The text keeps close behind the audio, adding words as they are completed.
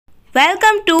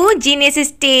Welcome to Genius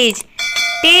Stage.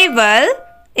 Table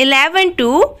 11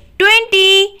 to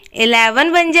 20.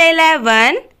 11 1 ja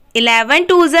 11. 11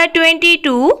 2 ja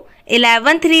 22.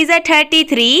 11 3 ja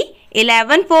 33.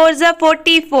 11 4 ja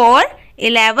 44.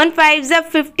 11 5 ja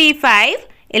 55.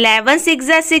 11 6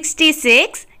 ja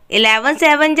 66. 11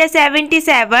 7 ja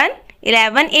 77.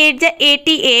 11 8 ja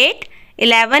 88.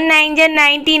 11 9 ja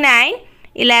 99.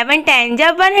 11 10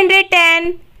 ja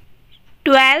 110.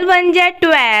 12 1 ja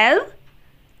 12.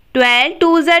 12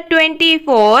 2 ja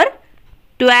 24.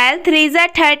 12 3 ja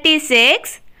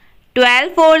 36.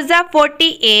 12 4 ja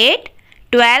 48.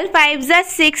 12 5 ja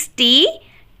 60.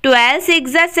 12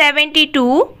 6 ja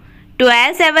 72.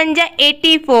 12 7 ja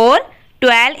 84.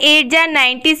 12 8 ja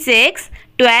 96.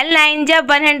 12 9 ja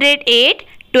 108.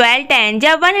 12 10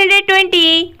 ja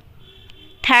 120.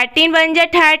 13 1 ja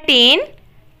 13.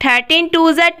 13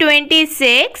 2 ja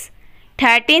 26.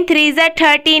 13 3 ja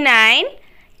 39.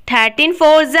 13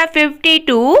 4 ja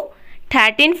 52.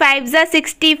 13 5 ja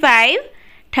 65.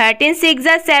 13 6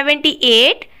 ja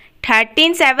 78.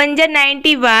 13 7 ja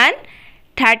 91.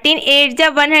 13 8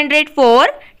 ja 104.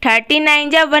 13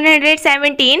 9 ja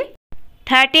 117.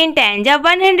 13 10 ja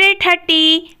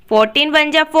 130. 14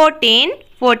 1 ja 14.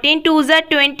 14 2 ja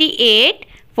 28.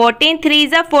 14 3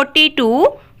 ja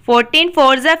 42. 14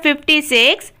 4 ja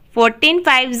 56. 14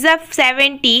 5 ja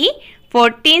 70.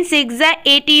 14 6 ja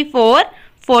 84.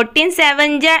 14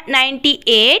 7 ja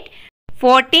 98.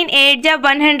 14 8 ja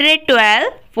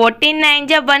 112. 14 9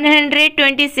 ja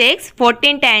 126.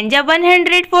 14 10 ja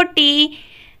 140.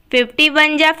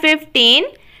 51 ja 15.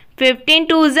 15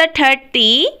 2 ja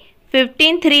 30.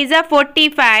 15 3 ja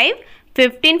 45.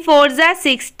 15 4 ja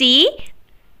 60.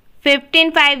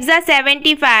 15 5 ja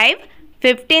 75.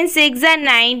 15 6 ja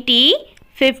 90.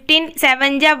 15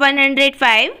 7 ja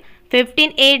 105.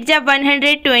 15 8 ja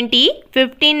 120.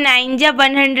 15 9 ja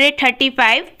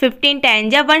 135. 15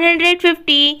 10 ja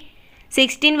 150.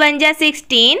 16 1 ja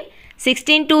 16.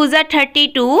 16 2 ja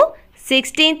 32.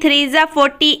 16 3 ja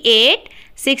 48.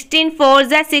 16 4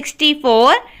 ja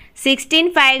 64.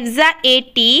 16 5 ja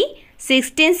 80.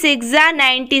 16 6 ja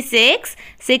 96.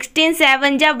 16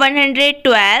 7 ja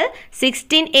 112.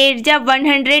 16 8 ja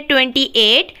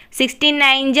 128. 16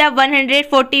 9 ja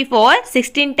 144.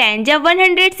 16 10 ja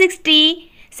 160.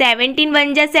 17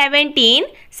 1 ja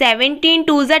 17. 17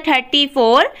 2 ja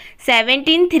 34.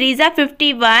 17 3 ja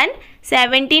 51. 17 4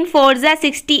 ja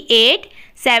 68.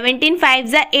 17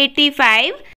 5 ja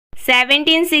 85.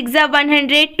 17 6 ja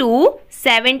 102.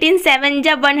 17 7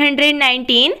 ja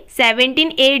 119.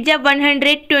 17 8 ja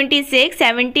 126.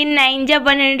 17 9 ja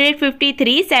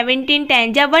 153. 17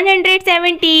 10 ja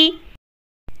 170.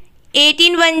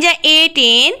 18 1 ja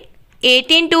 18.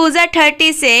 18 2 ja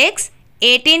 36.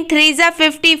 18 3 ja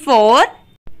 54.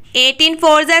 18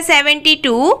 4 ja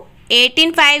 72.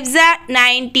 18 5 ja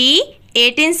 90.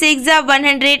 18 6 ja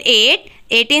 108.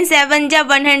 18 7 ja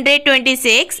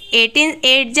 126. 18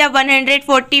 8 ja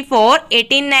 144.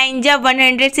 18 9 ja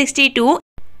 162.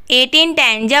 18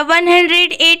 10 ja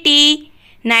 180.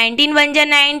 19 1 ja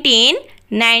 19.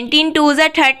 19 2 ja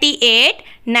 38.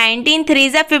 19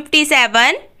 3 ja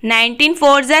 57. 19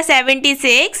 4 ja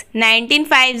 76. 19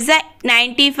 5 ja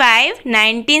 95.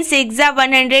 19 6 ja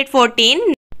 114.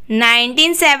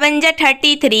 19 7 ja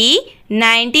 33.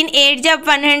 19 8 ja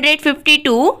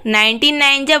 152. 19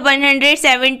 9 ja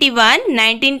 171.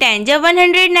 19 10 ja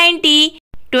 190.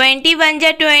 21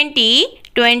 ja 20.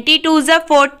 22 ja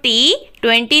 40.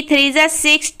 23 ja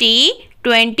 60.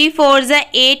 24 ja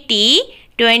 80.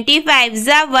 25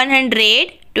 ja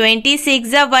 100.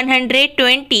 26 ja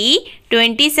 120.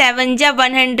 27 ja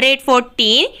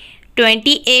 114.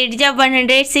 28 ja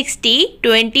 160.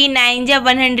 29 ja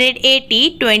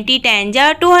 180. 20 10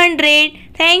 ja 200.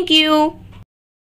 Thank you.